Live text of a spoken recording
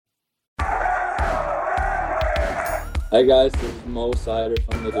Hi guys, this is Mo Sider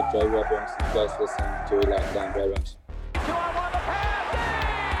from the Detroit Red Wings. You guys listening to Locked On Red Wings.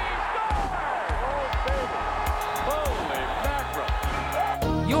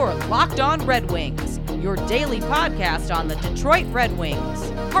 You're Locked On Red Wings, your daily podcast on the Detroit Red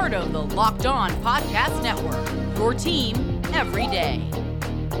Wings. Part of the Locked On Podcast Network, your team every day.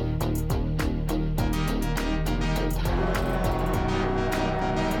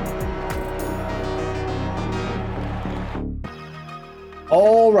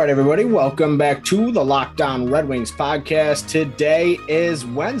 All right, everybody, welcome back to the Locked On Red Wings podcast. Today is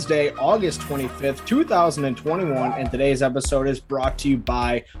Wednesday, August 25th, 2021, and today's episode is brought to you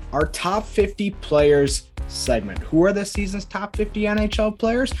by our Top 50 Players segment. Who are this season's top 50 NHL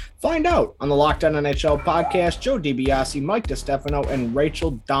players? Find out on the Locked On NHL podcast. Joe DiBiase, Mike DiStefano, and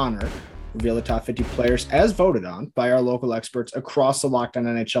Rachel Donner reveal the top 50 players as voted on by our local experts across the Locked On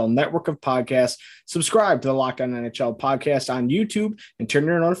NHL network of podcasts. Subscribe to the Locked On NHL podcast on YouTube and turn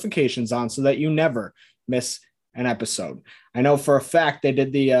your notifications on so that you never miss an episode. I know for a fact they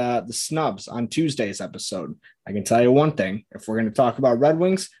did the snubs on Tuesday's episode. I can tell you one thing. If we're going to talk about Red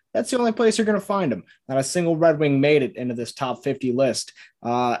Wings, that's the only place you're going to find them. Not a single Red Wing made it into this top 50 list.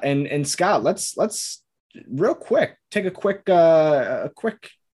 And Scott, let's real quick take a quick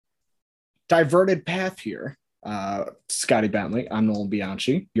diverted path here. Scotty Bentley, I'm Nolan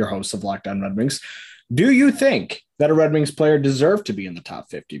Bianchi, your host of Locked On Red Wings. Do you think that a Red Wings player deserved to be in the top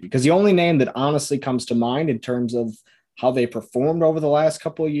 50? Because the only name that honestly comes to mind in terms of how they performed over the last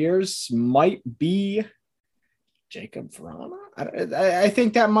couple of years might be Jakub Vrana. I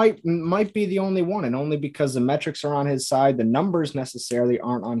think that might be the only one, and only because the metrics are on his side. The numbers necessarily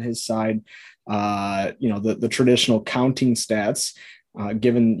aren't on his side. The traditional counting stats,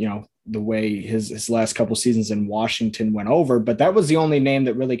 given, the way his last couple seasons in Washington went over, but that was the only name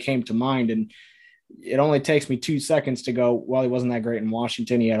that really came to mind. And it only takes me 2 seconds to go, well, he wasn't that great in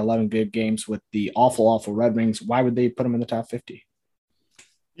Washington. He had 11 good games with the awful Red Wings. Why would they put him in the top 50?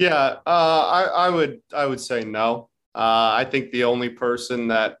 Yeah, I would say no. I think the only person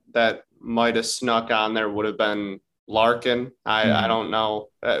that might have snuck on there would have been Larkin. I don't know.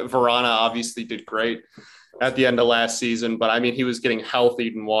 Vrana obviously did great at the end of last season, but I mean, he was getting healthy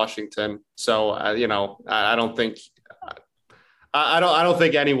in Washington. So, I don't think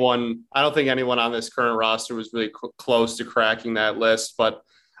anyone on this current roster was really close to cracking that list. But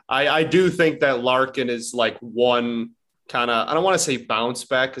I do think that Larkin is like one kind of, I don't want to say bounce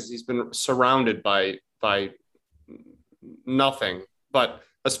back because he's been surrounded by nothing, but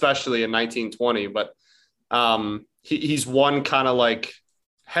especially in 1920, but he's one kind of like,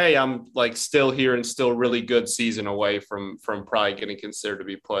 hey, I'm like still here and still really good season away from probably getting considered to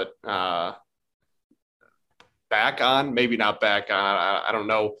be put back on, maybe not back on. I don't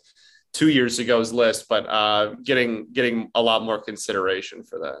know 2 years ago's list, but getting a lot more consideration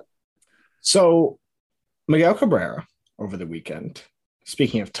for that. So Miguel Cabrera over the weekend,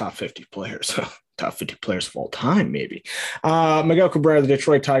 speaking of top 50 players, top 50 players of all time, maybe. Miguel Cabrera, the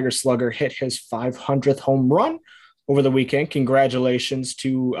Detroit Tigers slugger, hit his 500th home run over the weekend. Congratulations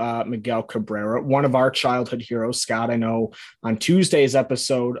to Miguel Cabrera, one of our childhood heroes. Scott, I know on Tuesday's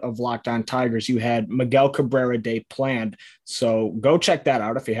episode of Locked On Tigers, you had Miguel Cabrera Day planned. So go check that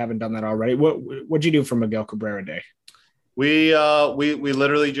out if you haven't done that already. What'd you do for Miguel Cabrera Day? We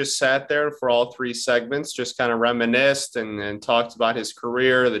literally just sat there for all 3 segments, just kind of reminisced and talked about his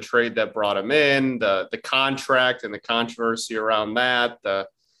career, the trade that brought him in, the contract and the controversy around that, the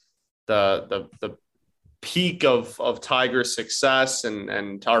peak of Tiger's success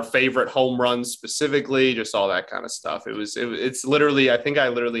and our favorite home runs specifically, just all that kind of stuff. It's literally, I think I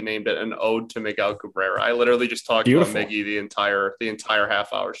literally named it an ode to Miguel Cabrera. I literally just talked about Miggy the entire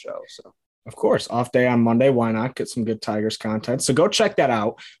half-hour show. So of course, off day on Monday, why not get some good Tigers content? So go check that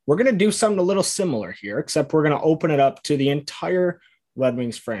out. We're going to do something a little similar here, except we're going to open it up to the entire Red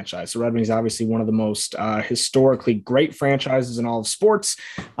Wings franchise. The Red Wings, obviously one of the most historically great franchises in all of sports.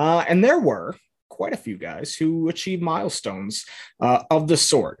 And there were quite a few guys who achieved milestones of the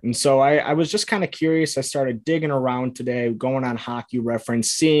sort. And so I was just kind of curious. I started digging around today, going on Hockey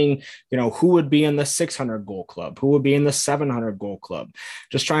Reference, seeing, who would be in the 600 goal club, who would be in the 700 goal club,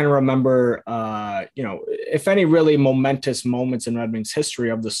 just trying to remember, if any really momentous moments in Red Wings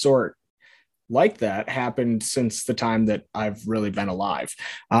history of the sort like that happened since the time that I've really been alive,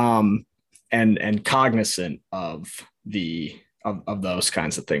 and cognizant of those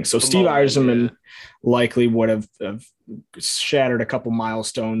kinds of things. So Steve Yzerman likely would have shattered a couple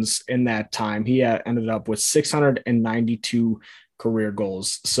milestones in that time. He ended up with 692 career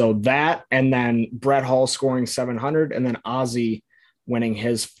goals. So that, and then Brett Hull scoring 700, and then Ozzy winning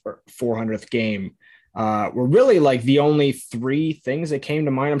his 400th game were really like the only three things that came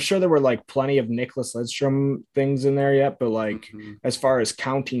to mind. I'm sure there were like plenty of Nicholas Lidstrom things in there yet, but like as far as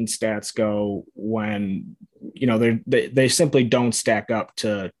counting stats go, when they simply don't stack up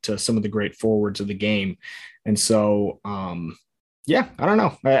to some of the great forwards of the game. And so yeah, I don't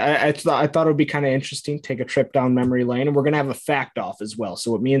know. I thought it would be kind of interesting. Take a trip down memory lane, and we're gonna have a fact off as well.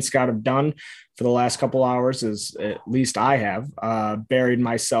 So what me and Scott have done for the last couple hours is, at least I have, buried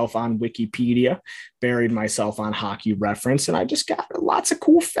myself on Wikipedia, buried myself on Hockey Reference, and I just got lots of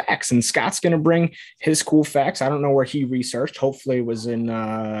cool facts. And Scott's gonna bring his cool facts. I don't know where he researched. Hopefully, it was in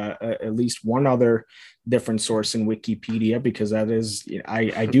at least one other different source in Wikipedia, because that is,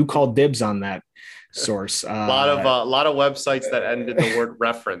 I do call dibs on that source. A lot of websites that end in the word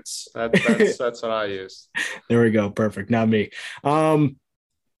reference. That's what I use. There we go. Perfect. Not me. And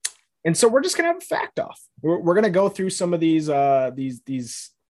so we're just gonna have a fact off. We're gonna go through some of these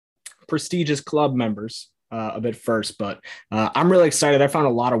prestigious club members a bit first, but I'm really excited. I found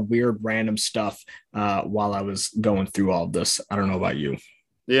a lot of weird, random stuff while I was going through all of this. I don't know about you.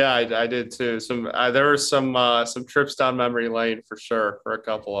 Yeah, I did too. There were some trips down memory lane for sure for a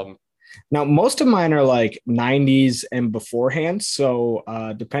couple of them. Now, most of mine are like 90s and beforehand. So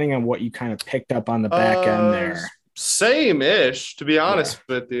depending on what you kind of picked up on the back end there. Same-ish, to be honest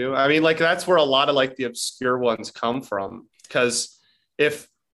with you. I mean, like that's where a lot of like the obscure ones come from. Because if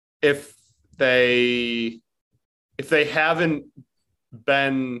they haven't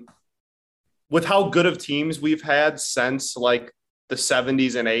been, with how good of teams we've had since like the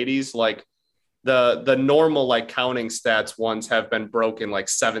 70s and 80s, like the normal like counting stats ones have been broken like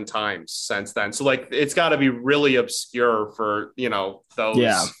 7 times since then. So like it's got to be really obscure for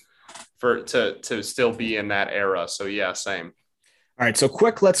those to still be in that era. So yeah, same. All right, so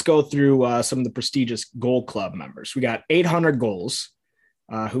quick, let's go through some of the prestigious Gold Club members. We got 800 goals,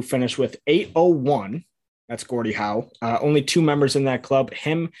 who finished with 801. That's Gordie Howe. Only 2 members in that club,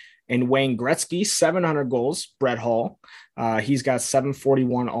 him and Wayne Gretzky. 700 goals, Brett Hull. He's got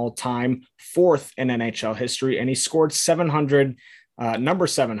 741 all time, 4th in NHL history, and he scored 700, number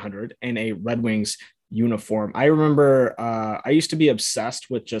 700 in a Red Wings uniform. I remember I used to be obsessed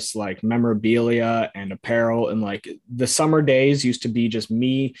with just like memorabilia and apparel, and like the summer days used to be just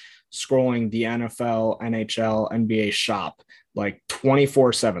me scrolling the NFL, NHL, NBA shop like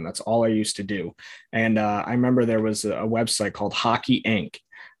 24/7. That's all I used to do. And I remember there was a website called Hockey Inc.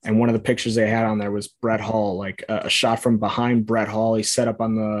 And one of the pictures they had on there was Brett Hull, like a shot from behind Brett Hull. He set up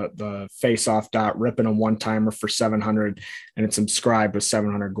on the face-off dot, ripping a one-timer for 700, and it's inscribed with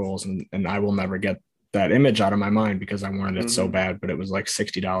 700 goals. And I will never get that image out of my mind because I wanted it so bad, but it was like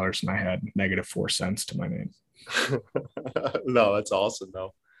 $60 and I had -4 cents to my name. No, that's awesome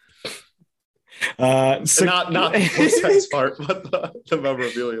though. Not the 4 cents part, but the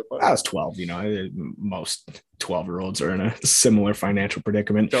memorabilia part. I was 12, most 12-year-olds are in a similar financial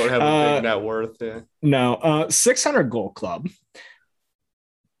predicament. Don't have a big net worth. Yeah. No, 600 goal club.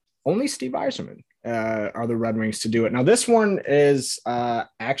 Only Steve Yzerman are the Red Wings to do it. Now, this one is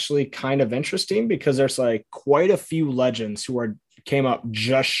actually kind of interesting because there's like quite a few legends who came up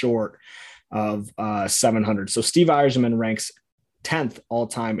just short of 700. So Steve Yzerman ranks 10th all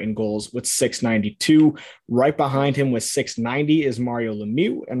time in goals with 692. Right behind him with 690 is Mario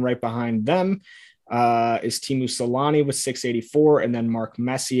Lemieux, and right behind them is Teemu Selanne with 684, and then Mark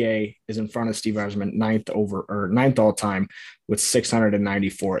Messier is in front of Steve Yzerman, 9th all time with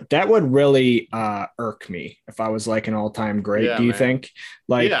 694. That would really irk me if I was like an all time great. Do you think?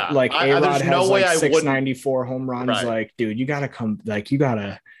 Like A-Rod has like 694 home runs. Right. Like, dude, you gotta come. Like, you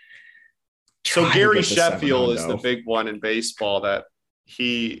gotta. So Gary Sheffield is the big one in baseball that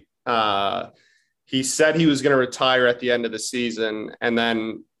he said he was going to retire at the end of the season, and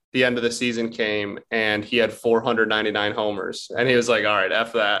then the end of the season came and he had 499 homers, and he was like, all right,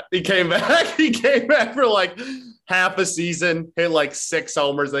 F that. He came back for like half a season, hit like 6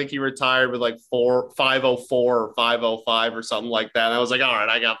 homers. I think he retired with like 504 or 505 or something like that. And I was like, all right,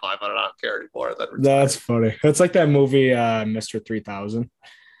 I got 500. I don't care anymore. That's funny. It's like that movie, Mr. 3000.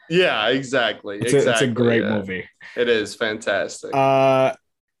 Yeah, exactly. It's a great movie. It is fantastic.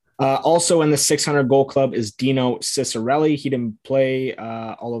 Also in the 600 goal club is Dino Ciccarelli. He didn't play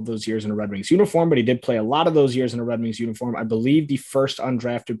all of those years in a Red Wings uniform, but he did play a lot of those years in a Red Wings uniform. I believe the first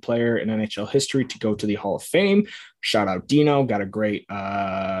undrafted player in NHL history to go to the Hall of Fame. Shout out Dino. Got a great,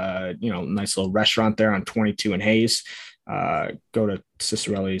 nice little restaurant there on 22 and Hayes. Go to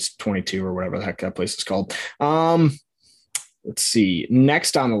Ciccarelli's 22 or whatever the heck that place is called. Let's see.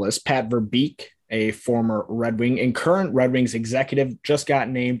 Next on the list, Pat Verbeek, a former Red Wing and current Red Wings executive, just got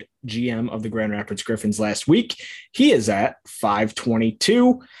named GM of the Grand Rapids Griffins last week. He is at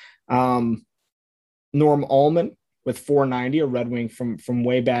 522. Norm Allman with 490, a Red Wing from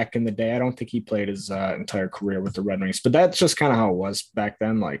way back in the day. I don't think he played his entire career with the Red Wings, but that's just kind of how it was back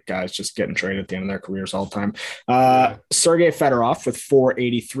then. Like guys just getting traded at the end of their careers all the time. Sergei Fedorov with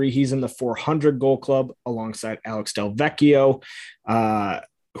 483. He's in the 400 goal club alongside Alex Delvecchio,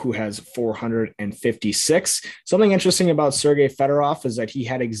 who has 456. Something interesting about Sergei Fedorov is that he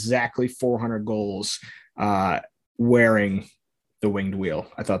had exactly 400 goals wearing the winged wheel.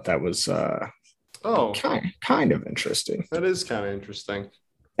 I thought that was kind of interesting. That is kind of interesting.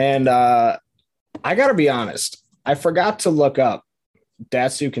 And I got to be honest, I forgot to look up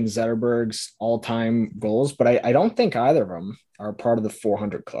Datsyuk and Zetterberg's all-time goals, but I don't think either of them are part of the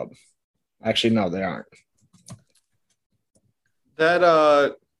 400 club. Actually, no, they aren't.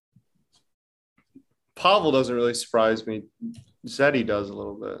 That Pavel doesn't really surprise me. Zeddy does a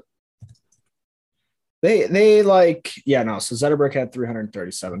little bit. They like, yeah, no. So Zetterberg had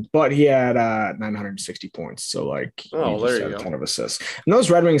 337, but he had 960 points. So like, there you go. A ton of assists. And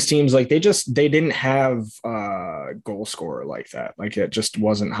those Red Wings teams, like they didn't have a goal scorer like that. Like it just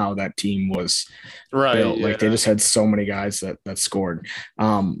wasn't how that team was built. Yeah. Like they just had so many guys that scored.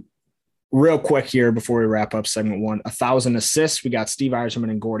 Real quick here before we wrap up segment 1, 1,000 assists. We got Steve Yzerman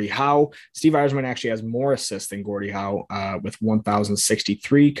and Gordie Howe. Steve Yzerman actually has more assists than Gordie Howe with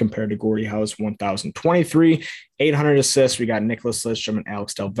 1,063 compared to Gordie Howe's 1,023. 800 assists. We got Nicholas Lidstrom and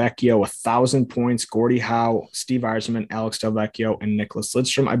Alex Delvecchio, 1,000 points. Gordie Howe, Steve Yzerman, Alex Delvecchio, and Nicholas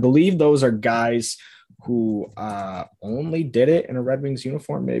Lidstrom. I believe those are guys who only did it in a Red Wings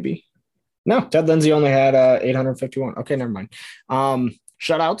uniform, maybe. No, Ted Lindsay only had 851. Okay, never mind.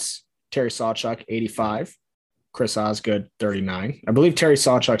 Shutouts. Terry Sawchuk, 85. Chris Osgood, 39. I believe Terry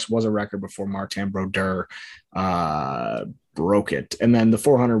Sawchuk's was a record before Martin Brodeur broke it. And then the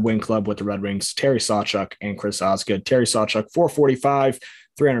 400 win club with the Red Wings, Terry Sawchuk and Chris Osgood. Terry Sawchuk, 445.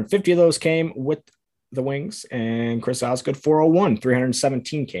 350 of those came with the Wings. And Chris Osgood, 401.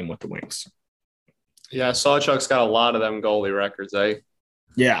 317 came with the Wings. Yeah, Sawchuk's got a lot of them goalie records, eh?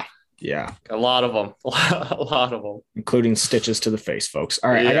 Yeah. A lot of them. A lot of them. Including stitches to the face, folks.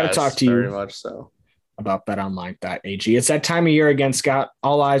 All right, I got to talk to you very much so about betonline.ag. It's that time of year again, Scott.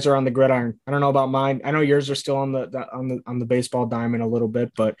 All eyes are on the gridiron. I don't know about mine. I know yours are still on the baseball diamond a little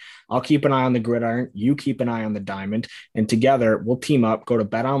bit, but I'll keep an eye on the gridiron. You keep an eye on the diamond, and together we'll team up, go to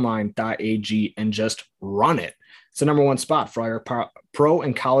betonline.ag and just run it. It's the number one spot for our pro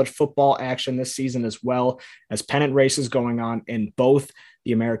and college football action this season, as well as pennant races going on in both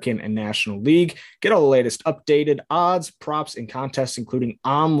the American and National League. Get all the latest updated odds, props, and contests, including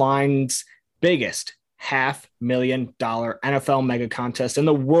online's biggest $500,000 NFL mega contest and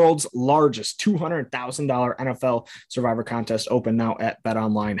the world's largest $200,000 NFL Survivor contest, open now at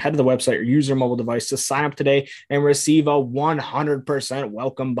BetOnline. Head to the website or use your mobile device to sign up today and receive a 100%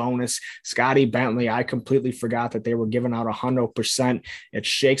 welcome bonus. Scotty Bentley, I completely forgot that they were giving out 100%. It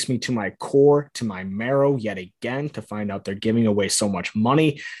shakes me to my core, to my marrow yet again to find out they're giving away so much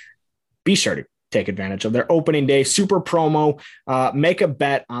money. Be sure to take advantage of their opening day super promo. Make a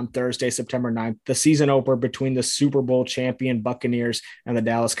bet on Thursday, September 9th, the season opener between the Super Bowl champion Buccaneers and the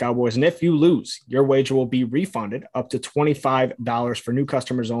Dallas Cowboys. And if you lose, your wager will be refunded up to $25 for new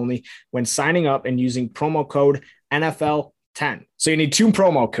customers only when signing up and using promo code NFL10. So you need 2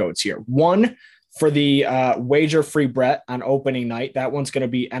 promo codes here. One for the wager free bet on opening night. That one's going to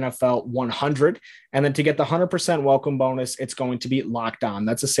be NFL 100. And then to get the 100% welcome bonus, it's going to be Locked On.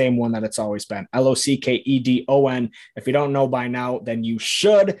 That's the same one that it's always been. LOCKEDON. If you don't know by now, then you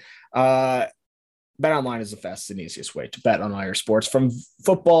should. BetOnline is the fastest and easiest way to bet on all your sports, from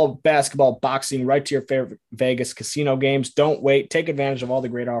football, basketball, boxing, right to your favorite Vegas casino games. Don't wait. Take advantage of all the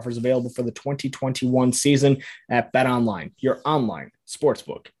great offers available for the 2021 season at BetOnline, your online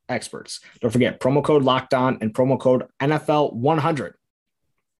sportsbook experts. Don't forget promo code Locked On and promo code NFL 100.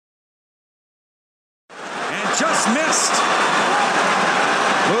 And just missed.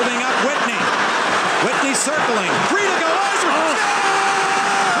 Moving up, Whitney. Whitney circling. Free to go. Yzerman.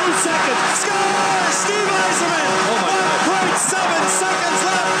 2 seconds. Score! Steve Yzerman. Oh my God. 1.7 seconds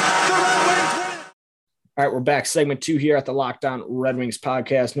left. The Red Wings win. All right, we're back. Segment 2 here at the Locked On Red Wings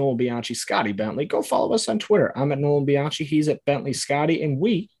podcast. Nolan Bianchi, Scotty Bentley. Go follow us on Twitter. I'm at Nolan Bianchi. He's at Bentley Scotty. And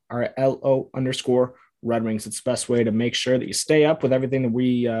we are at LO_Red Wings. It's the best way to make sure that you stay up with everything that we,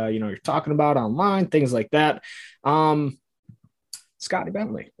 you're talking about online, things like that. Scotty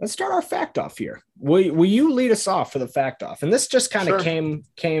Bentley, let's start our fact off here. Will you lead us off for the fact off? And this just kind of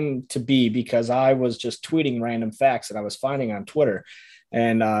came to be because I was just tweeting random facts that I was finding on Twitter,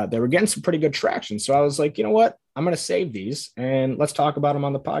 and they were getting some pretty good traction. So I was like, you know what? I'm going to save these and let's talk about them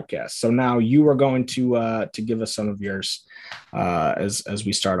on the podcast. So now you are going to give us some of yours as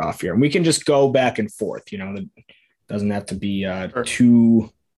we start off here, and we can just go back and forth. It doesn't have to be too.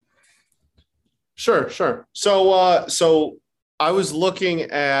 Sure. So I was looking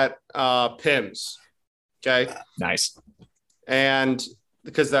at PIMS. Okay. Nice. And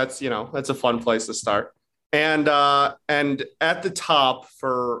because that's a fun place to start. And at the top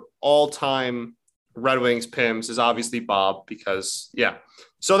for all time Red Wings PIMS is obviously Bob, because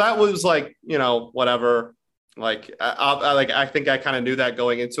so that was like, whatever, like I think I kind of knew that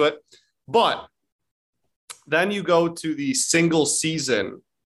going into it, but then you go to the single season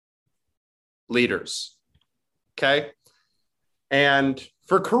leaders. Okay. And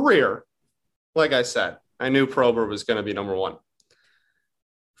for career, like I said, I knew Probert was going to be number one.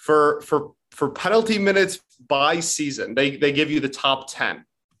 For penalty minutes by season, they give you the top 10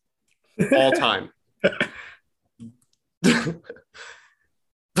 all time.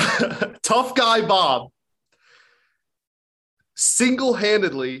 Tough guy Bob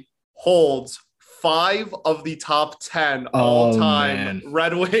single-handedly holds 5 of the top 10 all-time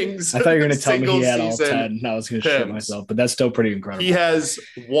Red Wings. I thought you were going to tell me he had all 10. And I was going to shit myself, but that's still pretty incredible. He has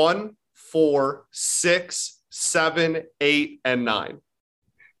 1, 4, 6, 7, 8, and 9.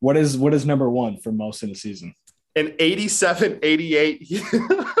 What is number one for most in the season? In 87-88,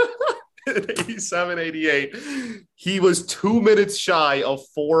 87-88, he was 2 minutes shy of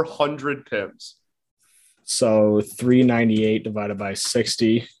 400 PIMs. So 398 divided by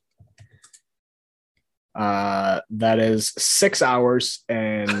 60. That is 6 hours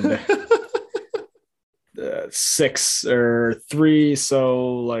and 6 or 3.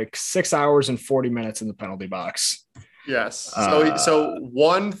 So like 6 hours and 40 minutes in the penalty box. Yes. So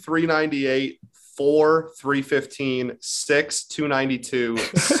 1, 398, 4, 315, 6, 292,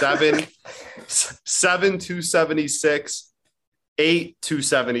 7, 276, 8,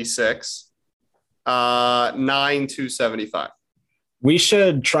 276, 9, 275. We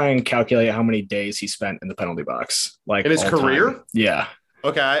should try and calculate how many days he spent in the penalty box, like in his career. Time. Yeah.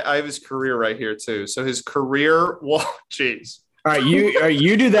 Okay, I have his career right here too. So his career, geez. All right,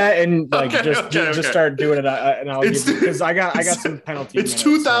 you do that and like just start doing it, and I'll give you, because I got some penalty. It's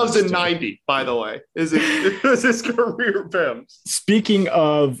 2090, by the way. Is his career PIMS? Speaking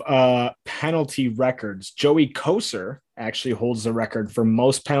of penalty records, Joey Kocur actually holds the record for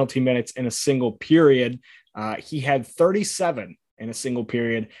most penalty minutes in a single period. He had 37 in a single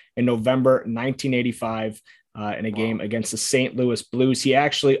period in November 1985. In a game against the St. Louis Blues. He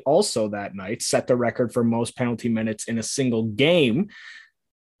actually also that night set the record for most penalty minutes in a single game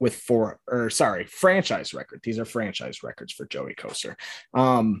with franchise record. These are franchise records for Joey Kocur.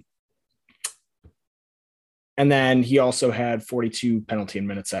 And then he also had 42 penalty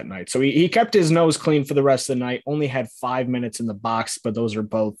minutes that night. So he kept his nose clean for the rest of the night, only had 5 minutes in the box, but those are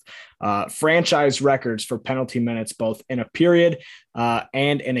both franchise records for penalty minutes, both in a period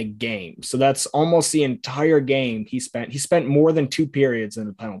and in a game. So that's almost the entire game he spent. He spent more than 2 periods in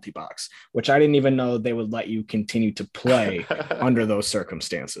the penalty box, which I didn't even know they would let you continue to play under those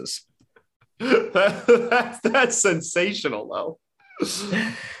circumstances. That's sensational, though.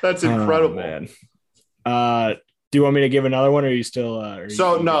 That's incredible, man. Do you want me to give another one, or are you still?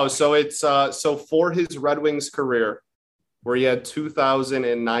 So it's so for his Red Wings career, where he had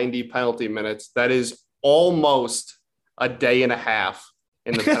 2,090 penalty minutes, that is almost a day and a half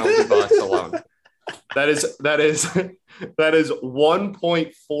in the penalty box alone. That is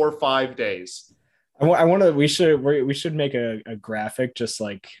 1.45 days. I want to. We should make a graphic just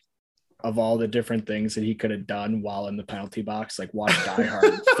like of all the different things that he could have done while in the penalty box, like watch Die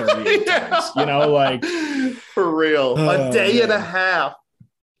Hard 38 times, like for real, a day and a half.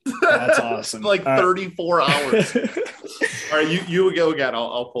 That's awesome. Like 34 hours. All right, you go again.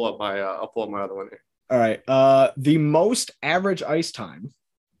 I'll pull up my other one here. All right. The most average ice time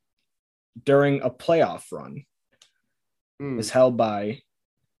during a playoff run is held by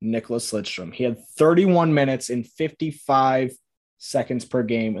Nicholas Lidstrom. He had 31 minutes and 55 seconds per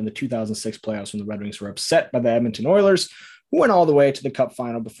game in the 2006 playoffs when the Red Wings were upset by the Edmonton Oilers, who went all the way to the Cup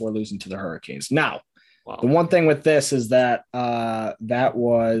final before losing to the Hurricanes. Now, the one thing with this is that that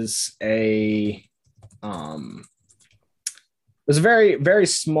was a very, very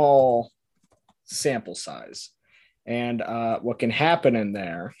small sample size. And what can happen in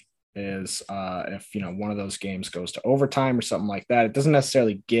there is if one of those games goes to overtime or something like that, it doesn't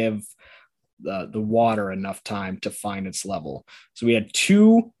necessarily give the water enough time to find its level. So we had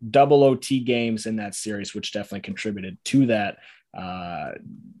 2 double OT games in that series, which definitely contributed to that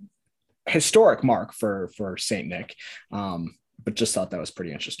historic mark for St. Nick. but just thought that was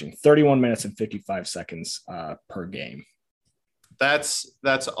pretty interesting. 31 minutes and 55 seconds per game. That's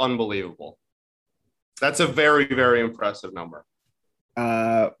unbelievable. That's a very, very impressive number.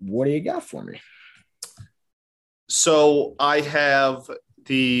 What do you got for me? So I have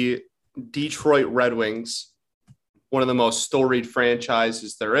the Detroit Red Wings, one of the most storied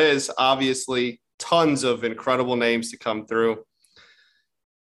franchises there is. Obviously, tons of incredible names to come through.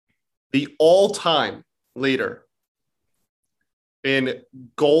 The all-time leader in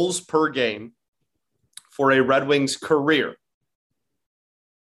goals per game for a Red Wings career.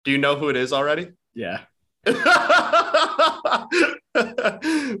 Do you know who it is already? Yeah.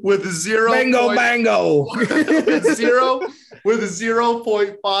 With zero bango with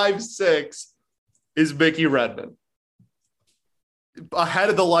 0.56 is Mickey Redmond, ahead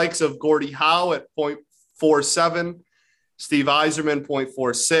of the likes of Gordie Howe at 0.47, Steve Yzerman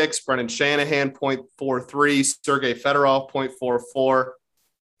 0.46, Brendan Shanahan 0.43, Sergei Fedorov 0.44,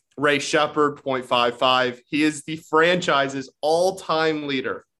 Ray Shepherd 0.55. He is the franchise's all-time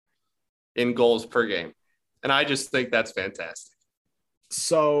leader in goals per game, and I just think that's fantastic.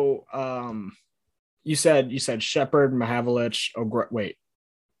 So, you said Shepherd, Mahavlich,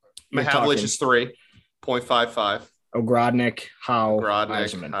 Mahavlich is 3.55. Ogrodnik, Howe,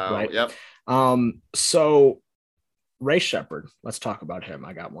 Yzerman, Howe, right? Yep. So Ray Shepherd, let's talk about him.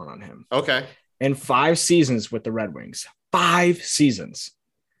 I got one on him. Okay. In 5 seasons with the Red Wings, 5 seasons,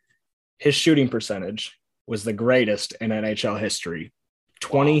 his shooting percentage was the greatest in NHL history,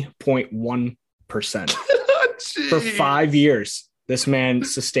 20.1%. For 5 years. This man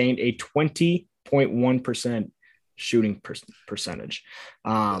sustained a 20.1% shooting percentage.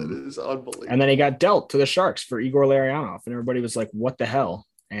 That is unbelievable. And then he got dealt to the Sharks for Igor Larionov, and everybody was like, what the hell?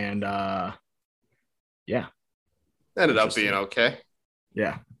 And yeah. Ended up being okay.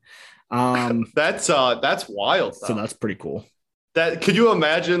 Yeah. That's wild. So that's pretty cool. That could you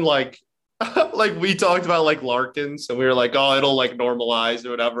imagine like we talked about like Larkins and we were like, oh, it'll like normalize or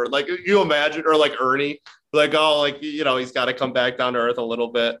whatever. Like you imagine, or like Ernie, like, oh, like, you know, he's got to come back down to earth a little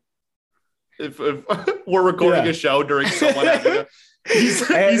bit. If we're recording a show during someone having he's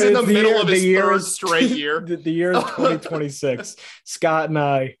in the middle of his third straight year. The year is 2026. Scott and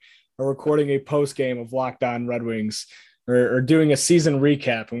I are recording a post game of Locked On Red Wings, or doing a season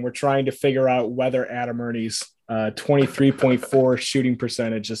recap, and we're trying to figure out whether Adam Ernie's 23.4 shooting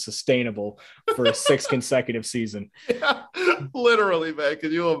percentage is sustainable for a 6th consecutive season. Yeah, literally, man.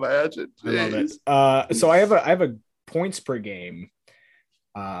 Can you imagine? Jeez. I love it. So I have a points per game.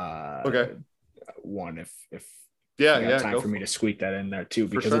 Okay. One if time for me to squeak that in there too,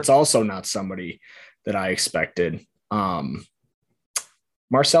 because it's also not somebody that I expected.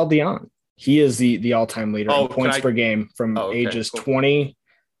 Marcel Dion. He is the all-time leader in points per game from ages 20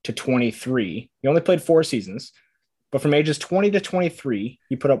 to 23. He only played 4 seasons, but from ages 20 to 23,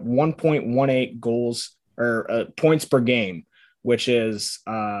 he put up 1.18 goals or points per game, which is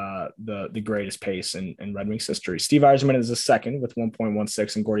the greatest pace in Red Wings history. Steve Yzerman is the second with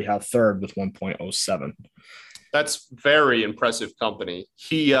 1.16, and Gordie Howe third with 1.07. That's very impressive company.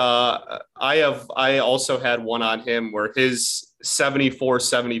 I also had one on him where his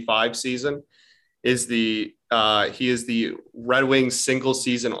 74-75 season is he is the Red Wings single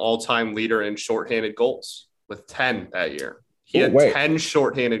season all-time leader in shorthanded goals with 10 that year. He had 10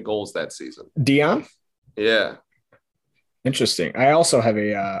 shorthanded goals that season. Dion? Yeah. Interesting. I also have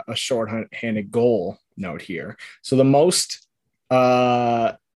a shorthanded goal note here. So the most,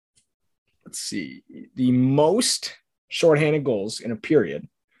 let's see, the most shorthanded goals in a period.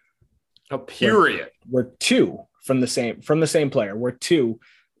 Were 2 from the same player. Were 2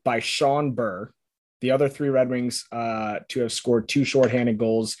 by Sean Burr. The other 3 Red Wings to have scored 2 shorthanded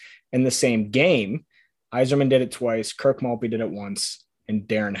goals in the same game. Yzerman did it twice. Kirk Maltby did it once, and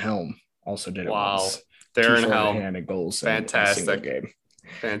Darren Helm also did it once. Darren Helm, shorthanded goals. Fantastic. In a single game.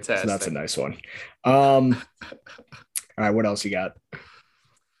 Fantastic. So that's a nice one. All right, what else you got?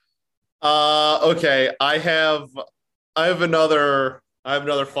 Okay, I have another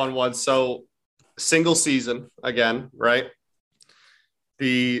fun one. So single season again, right?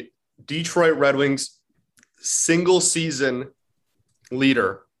 The Detroit Red Wings single season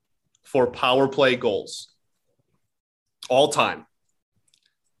leader for power play goals all time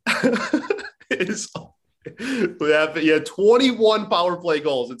is he had 21 power play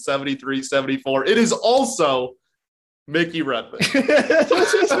goals in 73-74. It is also Mickey Redmond.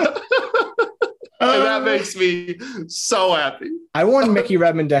 And that makes me so happy. I want Mickey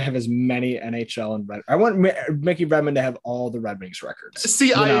Redmond to have as many NHL and I want Mickey Redmond to have all the Red Wings records.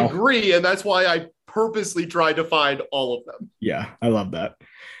 See, I agree, and that's why I purposely tried to find all of them. Yeah, I love that.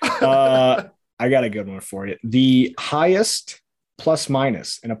 I got a good one for you. The highest plus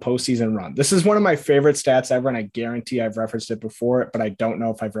minus in a postseason run. This is one of my favorite stats ever, and I guarantee I've referenced it before, but I don't know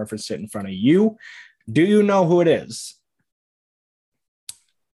if I've referenced it in front of you. Do you know who it is?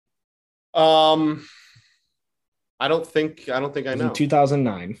 I don't think I know. In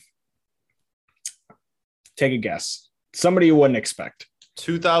 2009. Take a guess. Somebody you wouldn't expect.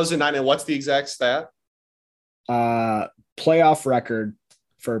 2009, and what's the exact stat? Playoff record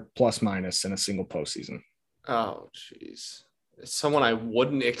for plus minus in a single postseason. Oh, jeez. Someone I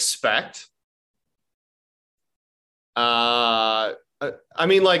wouldn't expect. I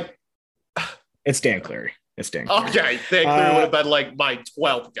mean, like, it's Dan Cleary. Okay, Dan Cleary would have been like my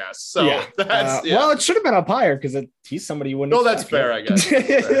 12th guess. So yeah. Well, it should have been up higher because he's somebody you wouldn't. No, that's fair. I guess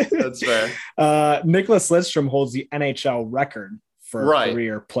that's fair. Nicholas Lidstrom holds the NHL record for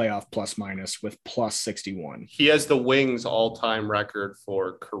career playoff plus minus with plus 61. He has the Wings all-time record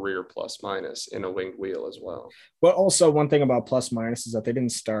for career plus minus in a winged wheel as well. But also one thing about plus minus is that they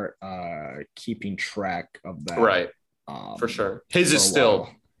didn't start keeping track of that. Right. For sure. His is still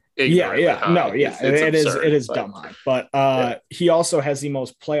high. It is dumb high. But he also has the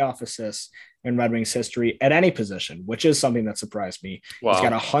most playoff assists in Red Wings history at any position, which is something that surprised me. Wow. He's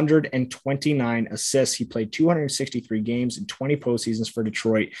got 129 assists. He played 263 games in 20 postseasons for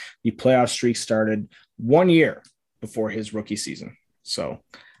Detroit. The playoff streak started 1 year before his rookie season. So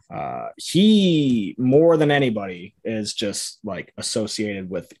he, more than anybody, is just like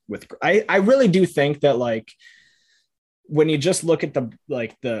associated with I really do think that, like, when you just look at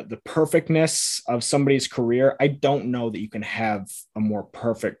the perfectness of somebody's career, I don't know that you can have a more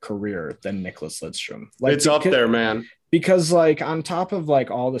perfect career than Nicholas Lidstrom. Like, it's up there, man. Because, like, on top of like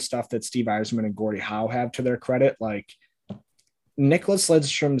all the stuff that Steve Yzerman and Gordie Howe have to their credit, like, Nicholas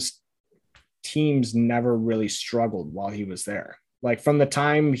Lidstrom's teams never really struggled while he was there. Like, from the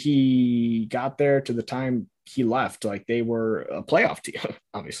time he got there to the time he left, like, they were a playoff team,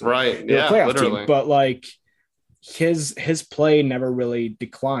 obviously. Right. Yeah, literally. Team, but like, his play never really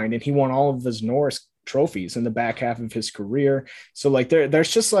declined, and he won all of his Norris trophies in the back half of his career. So like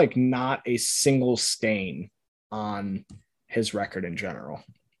there's just like not a single stain on his record in general.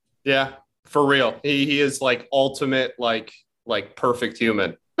 Yeah, for real. He is like ultimate, like perfect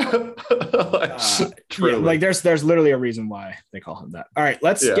human. Like there's literally a reason why they call him that. All right,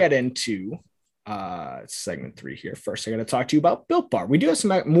 let's get into segment 3 here. First, I got to talk to you about Built Bar. We do have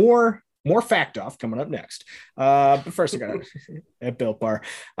some more fact off coming up next. But first I got at Built Bar.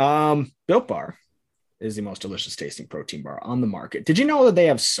 Built Bar is the most delicious tasting protein bar on the market. Did you know that they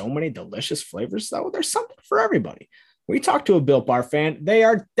have so many delicious flavors though? There's something for everybody. When you talk to a Built Bar fan, they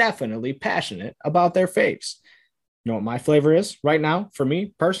are definitely passionate about their faves. You know what my flavor is right now for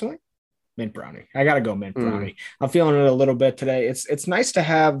me personally? Mint brownie. I got to go mint brownie. I'm feeling it a little bit today. It's nice to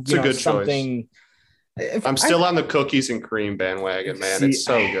have something. I'm still on the cookies and cream bandwagon, man. It's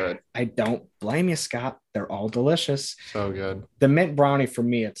so good. I don't blame you, Scott. They're all delicious. So good. The mint brownie for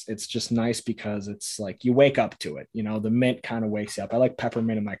me, it's just nice because it's like you wake up to it. You know, the mint kind of wakes you up. I like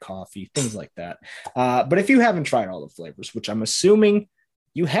peppermint in my coffee, things like that. But if you haven't tried all the flavors, which I'm assuming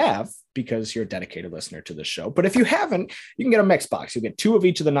you have because you're a dedicated listener to the show. But if you haven't, you can get a mix box. You'll get 2 of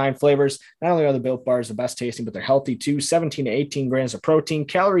each of the 9 flavors. Not only are the Built Bars the best tasting, but they're healthy too. 17 to 18 grams of protein,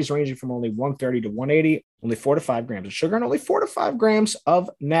 calories ranging from only 130 to 180, only 4 to 5 grams of sugar, and only 4 to 5 grams of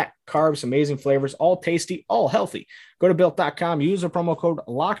net carbs. Amazing flavors, all tasty, all healthy. Go to built.com, use the promo code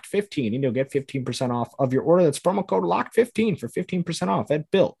LOCKED15, and you'll get 15% off of your order. That's promo code LOCKED15 for 15% off at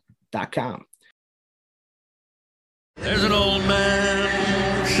built.com. There's an old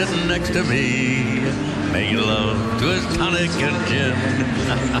man sitting next to me, making love to his tonic and gin.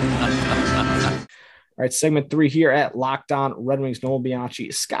 All right, segment 3 here at Locked On Red Wings. Noel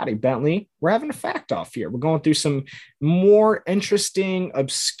Bianchi, Scotty Bentley. We're having a fact off here. We're going through some more interesting,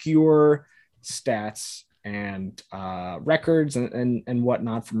 obscure stats and records and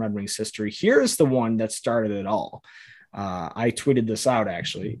whatnot from Red Wings history. Here's the one that started it all. I tweeted this out,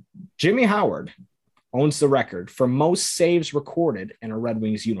 actually. Jimmy Howard owns the record for most saves recorded in a Red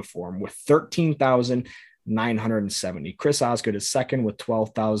Wings uniform with 13,970. Chris Osgood is second with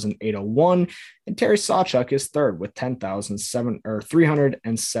 12,801, and Terry Sawchuk is third with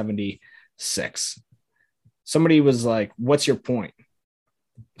 10,376. Somebody was like, "What's your point?"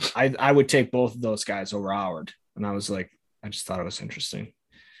 I would take both of those guys over Howard, and I was like, I just thought it was interesting.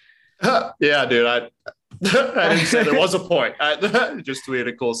 Yeah, dude. I didn't say there was a point. I just tweeted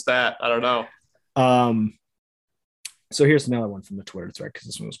a cool stat. I don't know. So here's another one from the Twitter thread because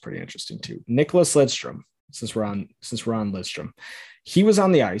this one was pretty interesting too. Nicholas Lidstrom, since we're on Lidstrom, he was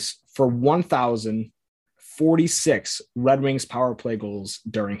on the ice for 1,000 1,046 Red Wings power play goals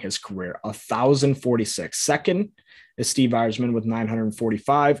during his career. 1,046. Second is Steve Yzerman with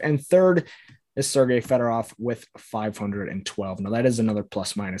 945. And third is Sergei Fedorov with 512. Now, that is another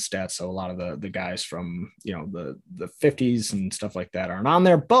plus-minus stat, so a lot of the guys from, the 50s and stuff like that aren't on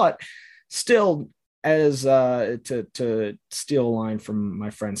there. But still, as to steal a line from my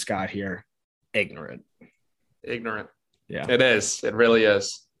friend Scott here, ignorant. Yeah, it is. It really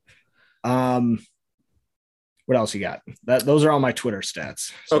is. What else you got? Those are all my Twitter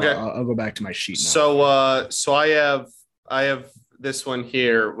stats. So okay, I'll go back to my sheet now. So I have this one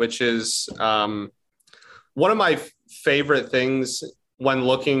here, which is one of my favorite things when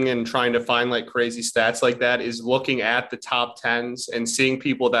looking and trying to find like crazy stats like that is looking at the top 10s and seeing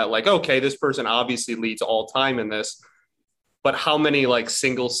people that like, okay, this person obviously leads all time in this, but how many like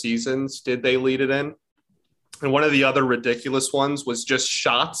single seasons did they lead it in? And one of the other ridiculous ones was just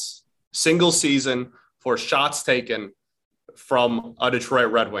shots, single season for shots taken from a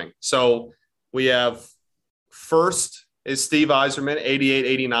Detroit Red Wing. So we have first is Steve Yzerman,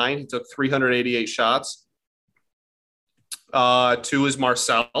 88-89. He took 388 shots. 2 is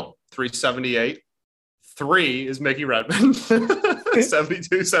Marcel, 378. 3 is Mickey Redmond,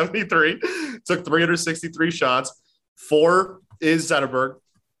 72-73. Took 363 shots. 4 is Zetterberg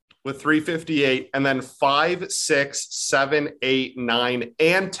with 358. And then 5, 6, 7, 8, 9,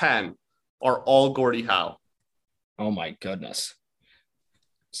 and 10 are all Gordie Howe. Oh, my goodness.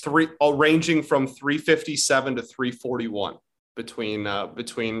 Ranging from 357 to 341 between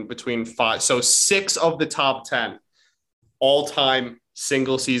 5. So 6 of the top 10 all-time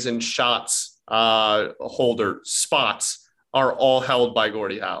single season shots holder spots are all held by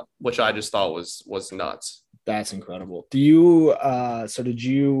Gordie Howe, which I just thought was nuts. That's incredible. Do you did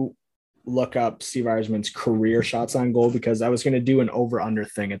you look up Steve Yzerman's career shots on goal? Because I was going to do an over-under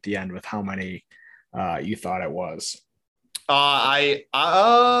thing at the end with how many you thought it was. I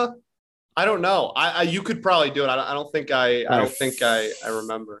don't know. You could probably do it. I don't think I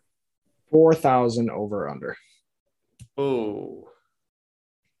remember. 4,000 over under. Ooh.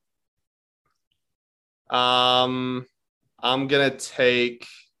 I'm gonna take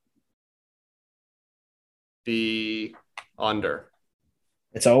the under.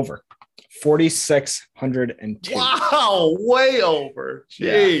 It's over. 4,602. Wow, way over.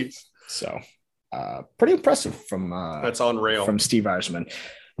 Jeez. Yeah. So pretty impressive from that's unreal from Steve Yzerman.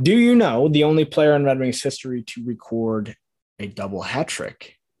 Do you know the only player in Red Wings history to record a double hat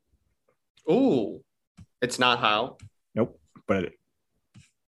trick? Ooh, it's not Howe. Nope, but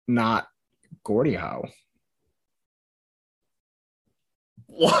not Gordie Howe.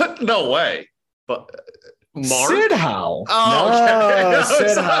 What? No way. But Mark? Sid Howe. Oh, okay. No,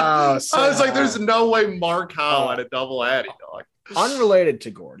 Sid Howe. I was like, there's no way Mark Howe had a double hattie, dog. Unrelated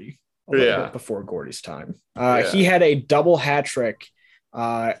to Gordie. A little bit before Gordie's time. He had a double hat trick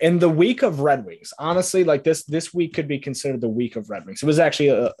in the week of Red Wings. Honestly, like this week could be considered the week of Red Wings. It was actually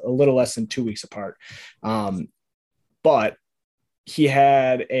a little less than 2 weeks apart. But he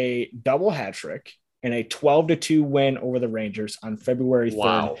had a double hat trick in a 12-2 win over the Rangers on February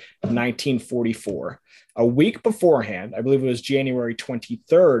 3rd, 1944. A week beforehand, I believe it was January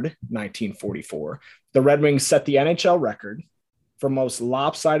 23rd, 1944, the Red Wings set the NHL record for most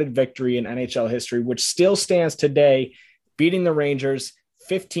lopsided victory in NHL history, which still stands today, beating the Rangers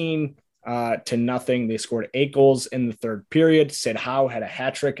 15-0. They scored 8 goals in the third period. Sid Howe had a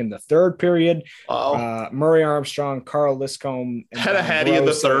hat trick in the third period. Wow. Murray Armstrong, Carl Liscombe had a hattie in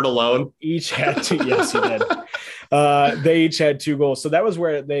the third alone. Each had 2. Yes, he did. They each had 2 goals. So that was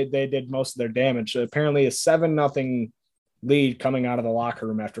where they did most of their damage. Apparently a 7-0 lead coming out of the locker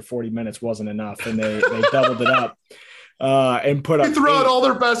room after 40 minutes wasn't enough, and they doubled it up. And put up. They threw out all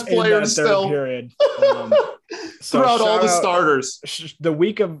their best players still. Period. Threw out all the starters. The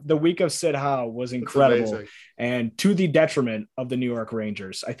week of Sid Howe was incredible, and to the detriment of the New York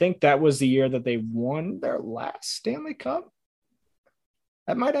Rangers. I think that was the year that they won their last Stanley Cup.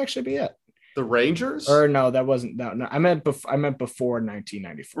 That might actually be it. The Rangers? Or no, that wasn't. No, I meant before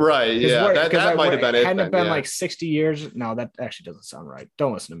 1994. Right. Yeah, that might have been it. Hadn't it been like 60 years? No, that actually doesn't sound right.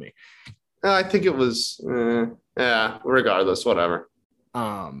 Don't listen to me. I think it was. Regardless, whatever.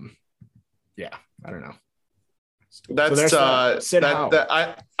 Yeah, I don't know. That's Sid Howe.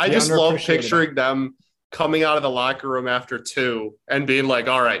 I just love picturing them coming out of the locker room after 2 and being like,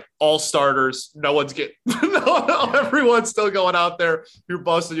 all right, all starters, no one's getting everyone's still going out there, you're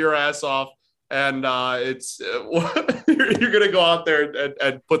busting your ass off, and it's you're gonna go out there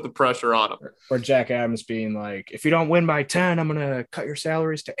and put the pressure on them. Or Jack Adams being like, if you don't win by 10, I'm gonna cut your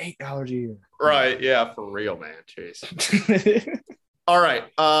salaries to $8 a year. Right, yeah, for real, man. Jeez. All right.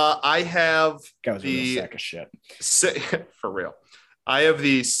 I have Guy was a real sack of shit. For real. I have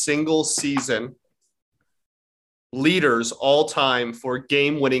the single season leaders all time for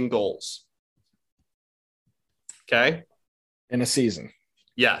game-winning goals. Okay. In a season.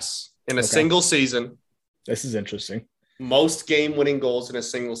 Yes. In a single season. This is interesting. Most game-winning goals in a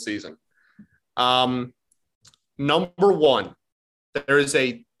single season. Number one, there is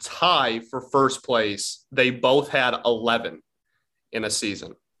a tie for first place. They both had 11 in a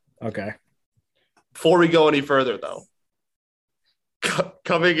season. Okay. Before we go any further, though,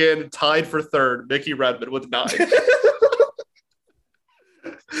 coming in tied for third, Mickey Redmond with 9.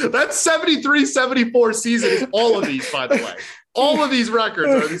 That's 73-74 season. All of these, by the way. All of these records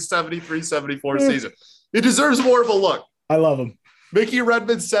are the 73-74 season. It deserves more of a look. I love him. Mickey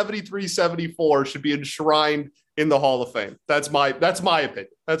Redmond 73-74 should be enshrined in the Hall of Fame. That's my opinion.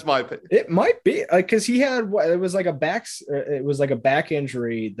 It might be because he had it was like a back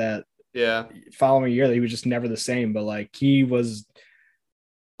injury that following year that he was just never the same. But like he was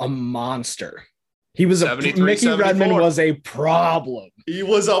a monster. He was Mickey Redmond was a problem. He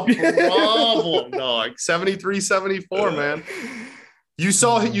was a problem, dog. 73-74, man. You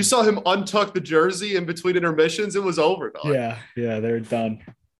saw him untuck the jersey in between intermissions. It was over, dog. Yeah, they're done.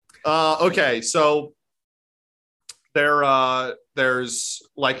 Okay, so there's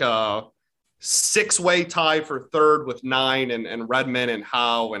like a 6-way tie for third with 9 and Redmond and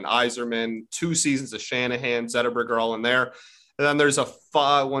Howe and Yzerman, 2 seasons of Shanahan, Zetterberg are all in there. And then there's a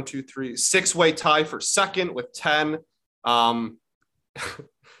 6-way tie for second with 10.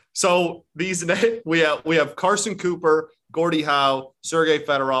 So these we have Carson Cooper, Gordie Howe, Sergei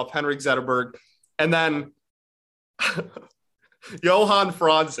Fedorov, Henrik Zetterberg, and then Johan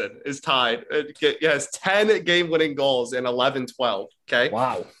Franzen is tied. He has 10 game-winning goals in 11-12. Okay.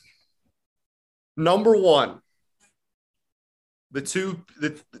 Wow. Number one, the two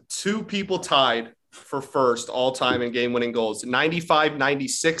people tied for first all-time in game-winning goals.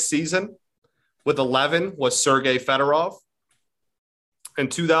 95-96 season with 11 was Sergei Fedorov. And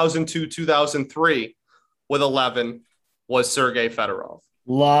 2002-2003 with 11 was Sergei Fedorov.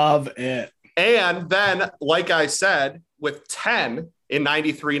 Love it. And then, like I said, with 10 in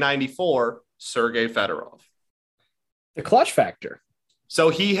 93-94, Sergei Fedorov. The clutch factor. So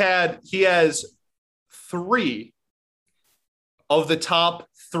he has 3 of the top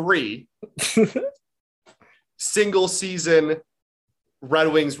 3 single season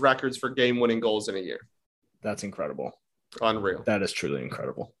Red Wings records for game-winning goals in a year. That's incredible. Unreal. That is truly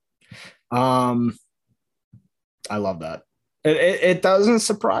incredible. I love that. It doesn't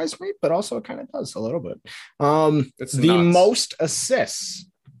surprise me, but also it kind of does a little bit. It's the nuts. Most assists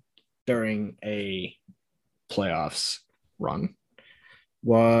during a playoffs run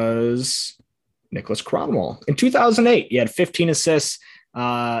was Nicholas Kronwall. In 2008, he had 15 assists.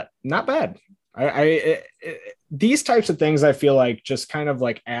 Not bad. These types of things I feel like just kind of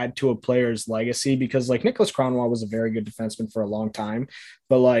like add to a player's legacy because like Nicholas Kronwall was a very good defenseman for a long time,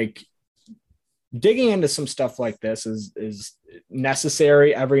 but like digging into some stuff like this is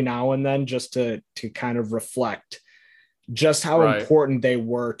necessary every now and then just to kind of reflect just how important they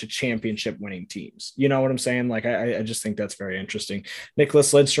were to championship winning teams. You know what I'm saying? Like, I just think that's very interesting.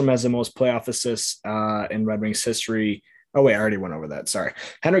 Nicholas Lidstrom has the most playoff assists in Red Wings history. Oh, wait, I already went over that. Sorry.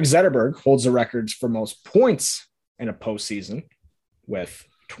 Henrik Zetterberg holds the records for most points in a postseason with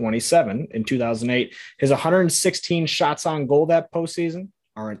 27 in 2008. His 116 shots on goal that postseason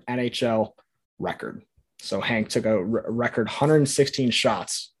are an NHL record. So Hank took a record 116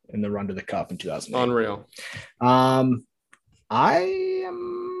 shots in the run to the cup in 2008. Unreal. I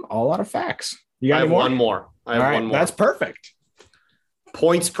am all out of facts. You got I have one more. One more. That's perfect.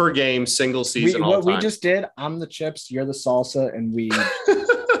 Points per game, single season. What we just did, I'm the chips, you're the salsa, and we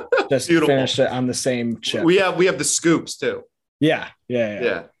just finished it on the same chip. We have the scoops too. Yeah.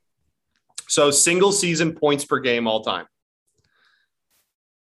 So single season points per game all time.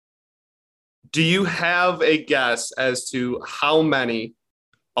 Do you have a guess as to how many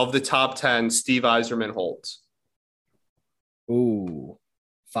of the top 10 Steve Yzerman holds? Ooh,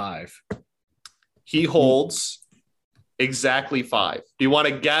 5. He holds exactly 5. Do you want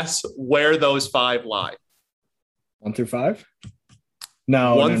to guess where those 5 lie? 1 through 5?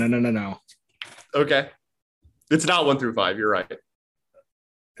 No. Okay. It's not 1 through 5. You're right.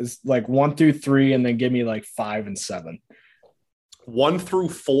 It's like 1 through 3, and then give me like 5 and 7. 1 through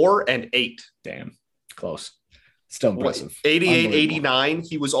 4 and 8. Damn. Close. Still impressive. 88, 89.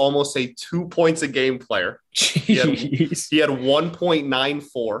 He was almost a 2 points a game player. He had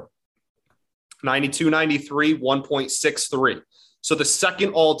 1.94. 92, 93, 1.63. So the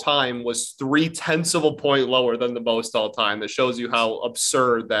second all time was 0.3 of a point lower than the most all time. That shows you how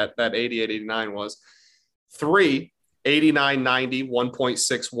absurd that 88-89 was. 3, 89-90,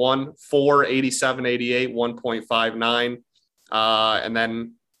 1.61, 4, 87-88, 1.59. And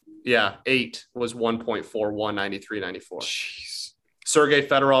then, 8 was 1.41, 93-94. Jeez. Sergei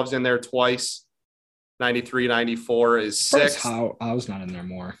Fedorov's in there twice. 93-94 is 6. How's not in there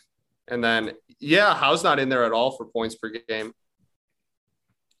more. And then, Howe's not in there at all for points per game,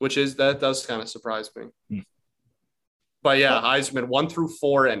 that does kind of surprise me. But Heisman 1 through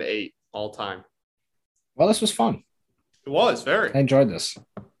 4 and 8 all time. Well, this was fun. It was very. I enjoyed this.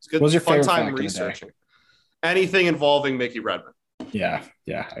 It's good. What was your fun favorite time fact of the researching anything involving Mickey Redmond. Yeah.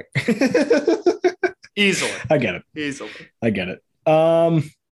 Easily. I get it. Easily. I get it. All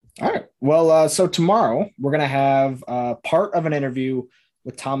right. Well, so tomorrow we're going to have part of an interview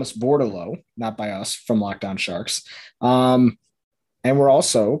with Thomas Bordeleau, not by us, from Locked On Sharks. And we're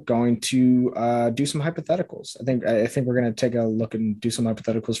also going to do some hypotheticals. I think we're going to take a look and do some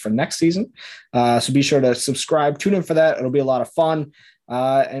hypotheticals for next season. So be sure to subscribe, tune in for that. It'll be a lot of fun.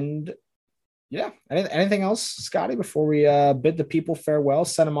 Anything else, Scotty, before we bid the people farewell,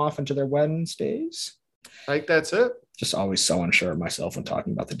 send them off into their Wednesdays? I think that's it. Just always so unsure of myself when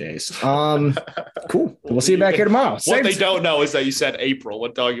talking about the days. Cool. We'll see you back here tomorrow. What they don't know is that you said April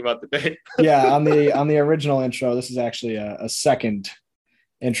when talking about the day. Yeah, on the original intro, this is actually a second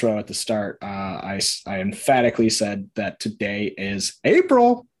intro at the start. I emphatically said that today is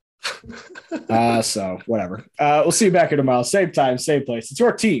April. So whatever. We'll see you back here tomorrow. Same time, same place. It's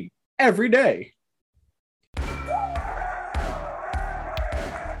your team every day.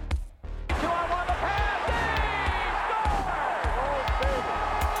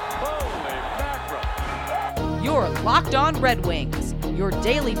 You're Locked On Red Wings, your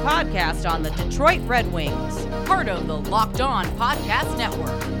daily podcast on the Detroit Red Wings, part of the Locked On Podcast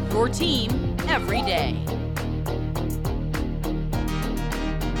Network, your team every day.